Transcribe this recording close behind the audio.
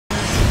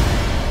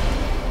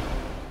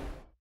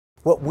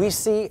What we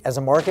see as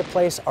a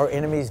marketplace, our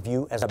enemies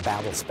view as a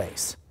battle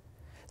space.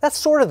 That's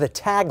sort of the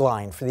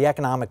tagline for the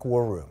economic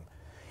war room.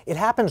 It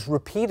happens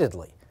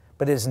repeatedly,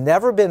 but it has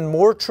never been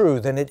more true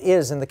than it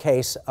is in the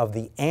case of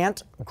the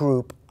Ant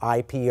Group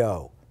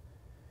IPO.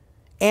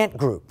 Ant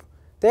Group.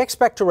 They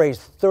expect to raise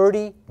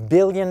 $30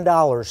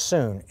 billion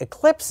soon,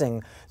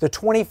 eclipsing the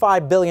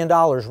 $25 billion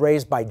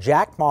raised by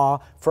Jack Ma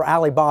for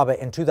Alibaba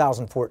in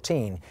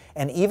 2014,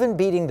 and even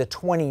beating the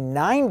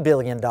 $29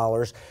 billion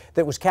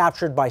that was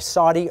captured by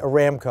Saudi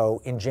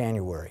Aramco in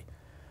January.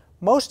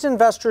 Most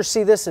investors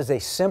see this as a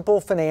simple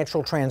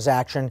financial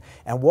transaction,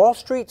 and Wall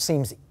Street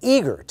seems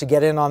eager to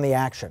get in on the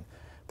action.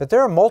 But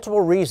there are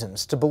multiple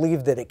reasons to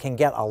believe that it can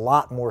get a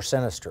lot more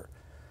sinister.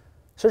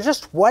 So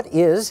just what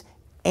is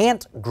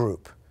Ant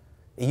Group?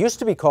 It used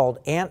to be called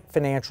Ant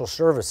Financial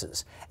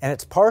Services, and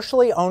it's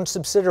partially owned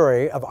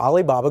subsidiary of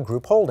Alibaba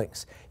Group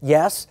Holdings.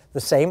 Yes,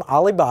 the same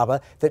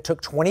Alibaba that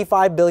took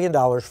 $25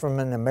 billion from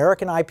an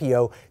American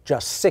IPO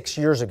just 6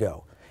 years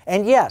ago.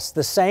 And yes,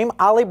 the same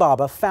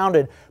Alibaba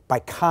founded by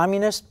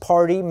Communist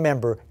Party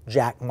member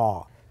Jack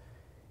Ma.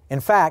 In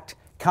fact,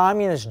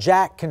 Communist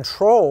Jack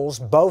controls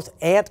both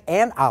Ant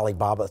and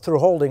Alibaba through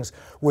holdings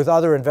with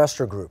other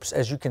investor groups,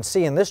 as you can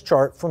see in this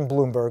chart from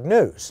Bloomberg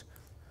News.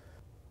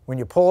 When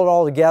you pull it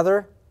all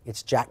together,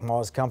 it's Jack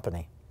Ma's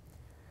company.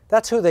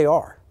 That's who they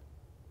are.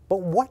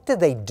 But what do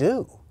they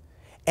do?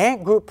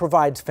 Ant Group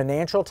provides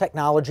financial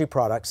technology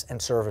products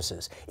and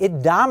services.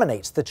 It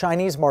dominates the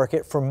Chinese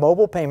market for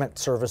mobile payment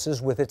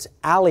services with its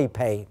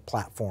Alipay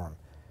platform.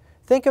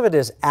 Think of it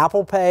as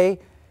Apple Pay,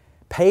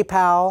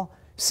 PayPal,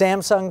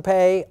 Samsung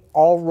Pay,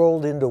 all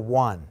rolled into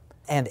one.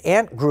 And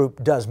Ant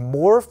Group does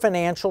more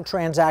financial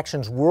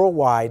transactions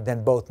worldwide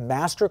than both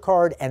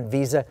MasterCard and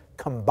Visa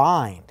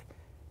combined.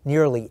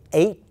 Nearly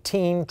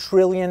 $18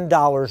 trillion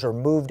are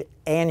moved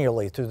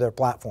annually through their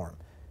platform.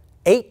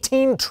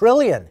 18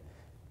 trillion!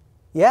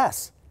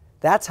 Yes,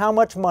 that's how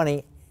much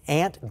money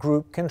Ant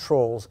Group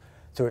controls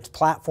through its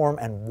platform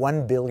and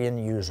 1 billion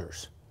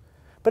users.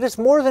 But it's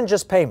more than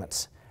just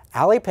payments.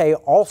 Alipay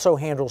also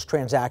handles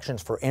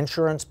transactions for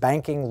insurance,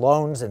 banking,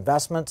 loans,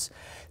 investments.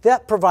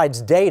 That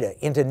provides data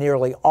into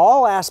nearly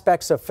all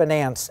aspects of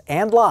finance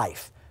and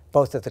life,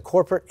 both at the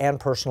corporate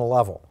and personal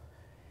level.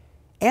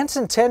 Ant's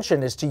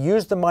intention is to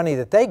use the money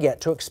that they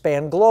get to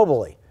expand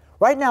globally.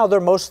 Right now,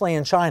 they're mostly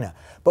in China,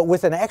 but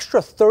with an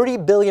extra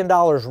 $30 billion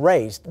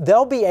raised,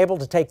 they'll be able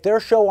to take their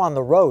show on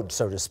the road,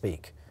 so to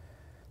speak.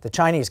 The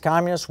Chinese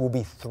communists will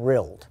be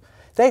thrilled.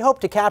 They hope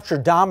to capture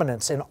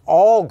dominance in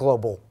all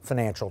global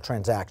financial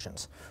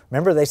transactions.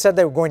 Remember, they said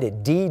they were going to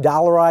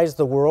de-dollarize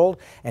the world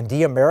and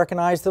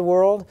de-Americanize the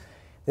world?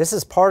 This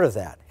is part of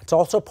that. It's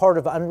also part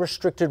of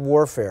unrestricted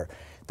warfare.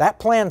 That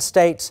plan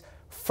states,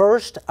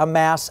 first,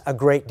 amass a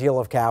great deal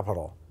of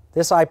capital.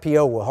 This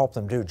IPO will help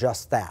them do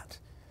just that.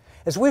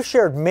 As we've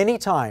shared many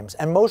times,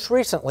 and most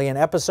recently in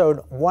episode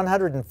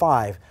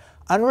 105,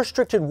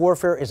 unrestricted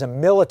warfare is a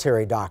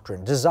military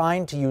doctrine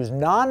designed to use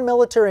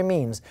non-military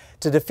means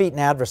to defeat an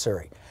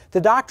adversary.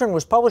 The doctrine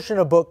was published in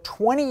a book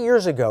 20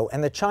 years ago,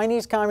 and the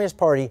Chinese Communist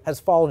Party has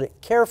followed it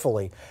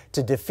carefully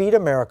to defeat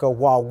America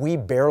while we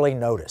barely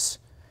notice.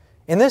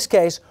 In this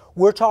case,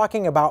 we're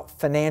talking about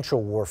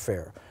financial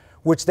warfare,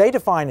 which they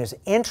define as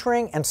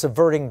entering and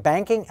subverting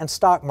banking and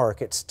stock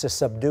markets to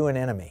subdue an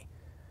enemy.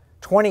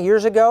 20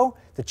 years ago,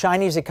 the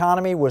Chinese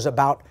economy was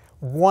about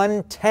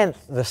 1/10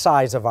 the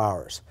size of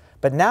ours.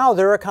 But now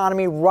their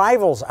economy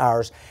rivals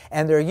ours,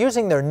 and they're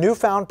using their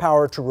newfound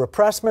power to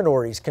repress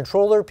minorities,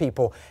 control their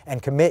people,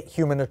 and commit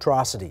human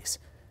atrocities.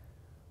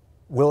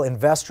 Will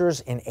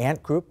investors in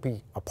Ant Group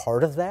be a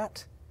part of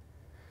that?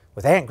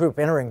 With Ant Group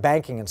entering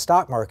banking and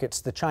stock markets,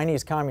 the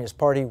Chinese Communist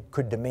Party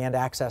could demand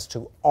access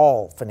to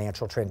all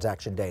financial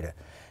transaction data.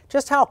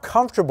 Just how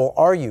comfortable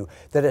are you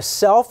that a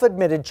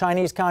self-admitted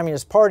Chinese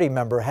Communist Party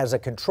member has a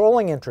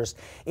controlling interest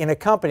in a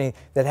company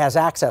that has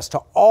access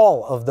to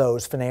all of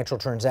those financial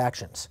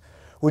transactions?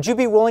 Would you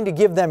be willing to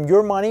give them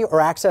your money or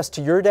access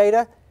to your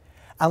data?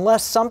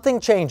 Unless something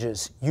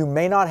changes, you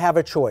may not have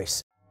a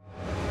choice.